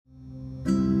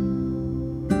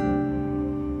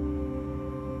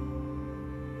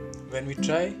When we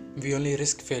try, we only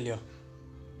risk failure.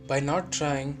 By not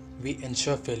trying, we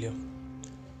ensure failure.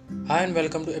 Hi and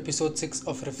welcome to episode 6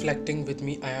 of Reflecting with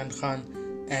me, Ayan Khan.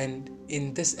 And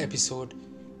in this episode,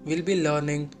 we'll be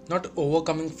learning not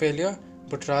overcoming failure,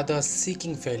 but rather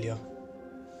seeking failure.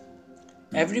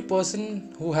 Every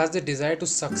person who has the desire to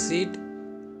succeed,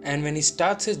 and when he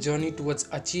starts his journey towards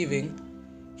achieving,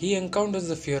 he encounters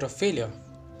the fear of failure.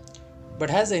 But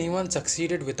has anyone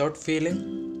succeeded without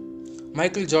failing?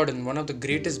 Michael Jordan, one of the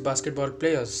greatest basketball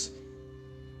players,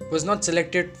 was not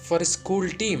selected for his school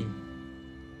team.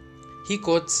 He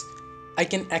quotes, "I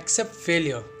can accept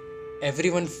failure.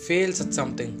 Everyone fails at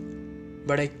something,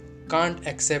 but I can't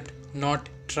accept not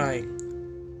trying."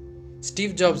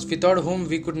 Steve Jobs, without whom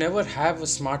we could never have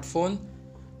a smartphone,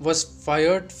 was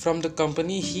fired from the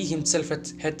company he himself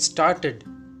had started.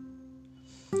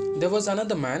 There was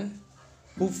another man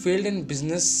who failed in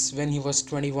business when he was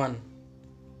 21.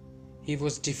 He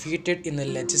was defeated in a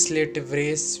legislative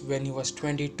race when he was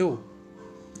 22.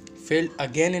 Failed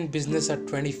again in business at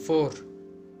 24.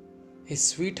 His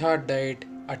sweetheart died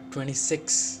at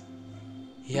 26.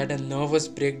 He had a nervous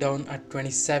breakdown at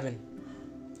 27.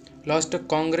 Lost a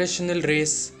congressional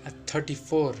race at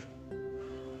 34.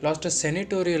 Lost a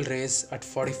senatorial race at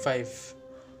 45.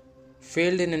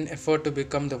 Failed in an effort to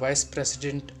become the vice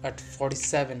president at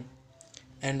 47.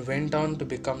 And went on to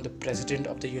become the President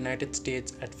of the United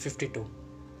States at 52.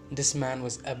 This man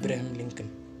was Abraham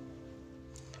Lincoln.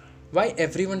 Why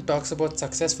everyone talks about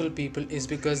successful people is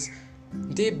because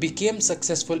they became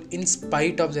successful in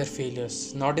spite of their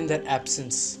failures, not in their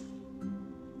absence.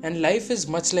 And life is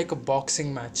much like a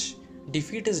boxing match.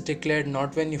 Defeat is declared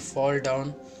not when you fall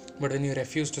down, but when you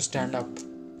refuse to stand up.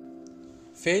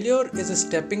 Failure is a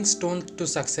stepping stone to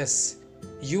success.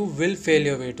 You will fail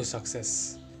your way to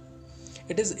success.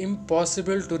 It is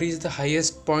impossible to reach the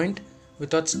highest point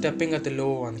without stepping at the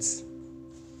lower ones.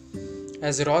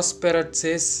 As Ross Perot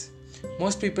says,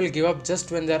 most people give up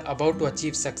just when they are about to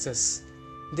achieve success.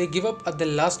 They give up at the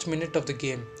last minute of the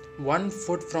game, 1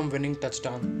 foot from winning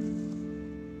touchdown.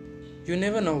 You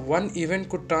never know, one event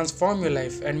could transform your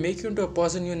life and make you into a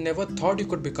person you never thought you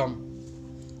could become.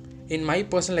 In my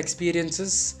personal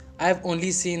experiences, I have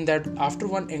only seen that after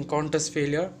one encounters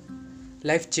failure,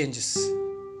 life changes.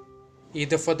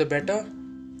 Either for the better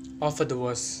or for the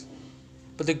worse.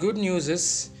 But the good news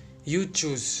is, you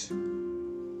choose.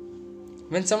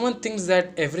 When someone thinks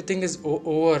that everything is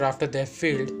over after they have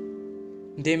failed,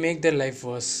 they make their life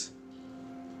worse.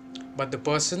 But the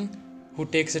person who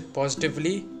takes it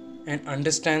positively and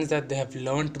understands that they have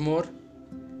learned more,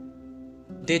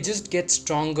 they just get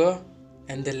stronger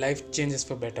and their life changes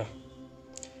for better.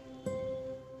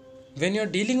 When you're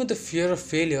dealing with the fear of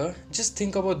failure, just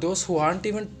think about those who aren't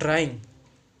even trying.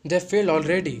 They failed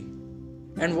already.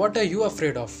 And what are you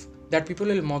afraid of? That people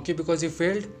will mock you because you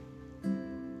failed?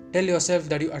 Tell yourself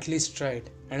that you at least tried,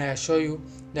 and I assure you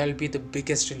that will be the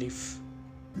biggest relief.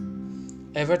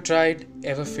 Ever tried,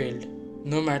 ever failed.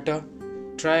 No matter,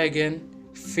 try again,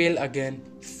 fail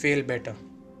better.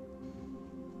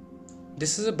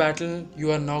 This is a battle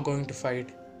you are now going to fight.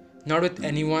 Not with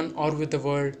anyone or with the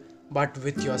world, but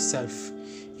with yourself.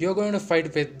 You're going to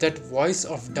fight with that voice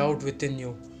of doubt within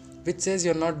you, which says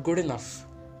you're not good enough.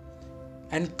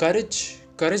 And courage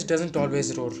doesn't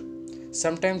always roar.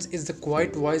 Sometimes it's the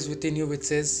quiet voice within you which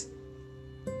says,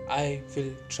 I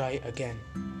will try again.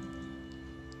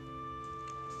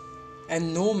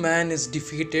 And no man is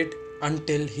defeated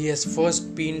until he has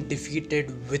first been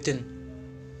defeated within.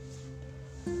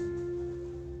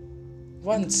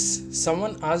 Once,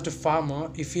 someone asked a farmer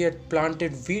if he had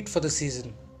planted wheat for the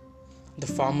season. The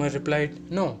farmer replied,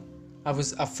 "No, I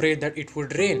was afraid that it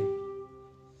would rain."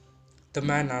 The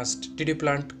man asked, "Did you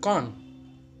plant corn?"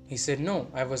 He said, "No,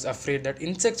 I was afraid that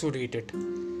insects would eat it."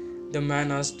 The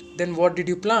man asked, "Then what did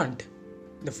you plant?"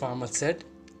 The farmer said,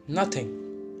 "Nothing.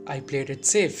 I played it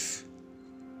safe."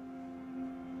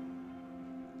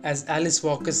 As Alice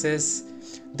Walker says,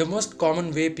 the most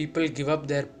common way people give up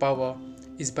their power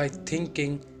is by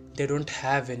thinking they don't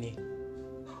have any.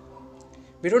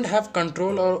 We don't have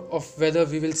control of whether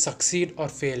we will succeed or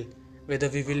fail, whether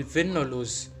we will win or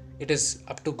lose. It is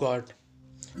up to God.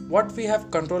 What we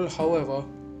have control, however,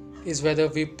 is whether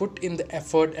we put in the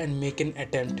effort and make an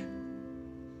attempt.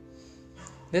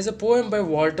 There's a poem by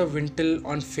Walter Wintle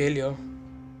on failure,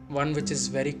 one which is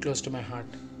very close to my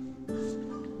heart.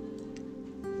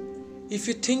 If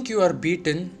you think you are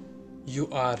beaten, you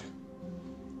are.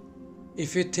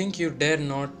 If you think you dare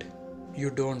not, you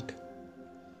don't.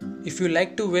 If you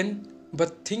like to win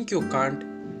but think you can't,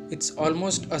 it's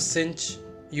almost a cinch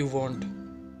you won't.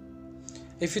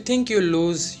 If you think you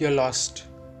lose, you're lost.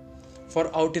 For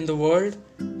out in the world,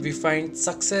 we find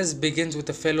success begins with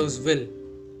a fellow's will.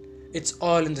 It's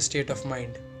all in the state of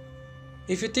mind.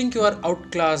 If you think you are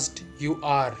outclassed, you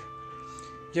are.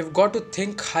 You've got to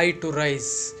think high to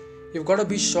rise. You've got to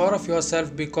be sure of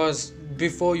yourself because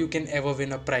before you can ever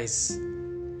win a prize.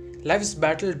 Life's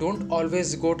battle don't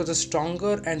always go to the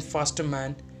stronger and faster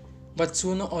man, but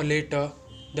sooner or later,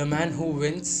 the man who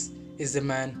wins is the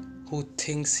man who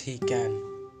thinks he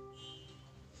can.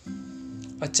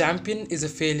 A champion is a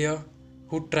failure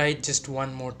who tried just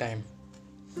one more time.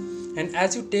 And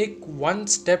as you take one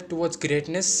step towards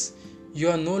greatness,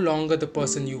 you are no longer the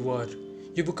person you were.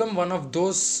 You become one of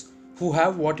those who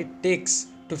have what it takes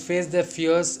to face their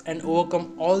fears and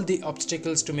overcome all the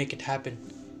obstacles to make it happen.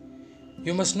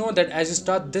 You must know that as you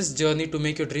start this journey to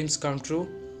make your dreams come true,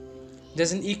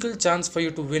 there's an equal chance for you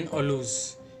to win or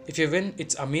lose. If you win,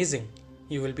 it's amazing.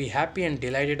 You will be happy and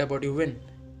delighted about your win.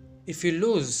 If you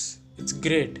lose, it's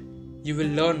great. You will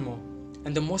learn more.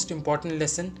 And the most important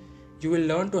lesson, you will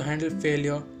learn to handle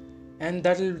failure, and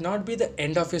that will not be the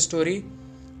end of your story,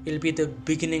 it will be the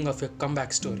beginning of your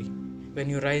comeback story. When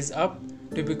you rise up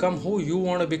to become who you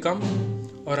want to become,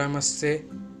 or I must say,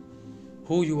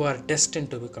 who you are destined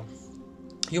to become.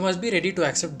 You must be ready to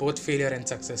accept both failure and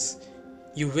success.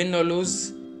 You win or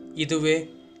lose, either way,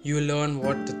 you will learn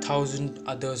what the 1,000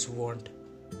 others won't.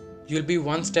 You'll be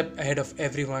one step ahead of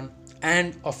everyone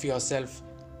and of yourself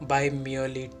by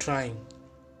merely trying.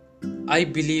 I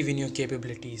believe in your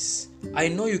capabilities. I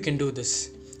know you can do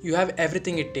this. You have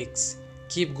everything it takes.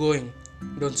 Keep going.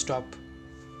 Don't stop.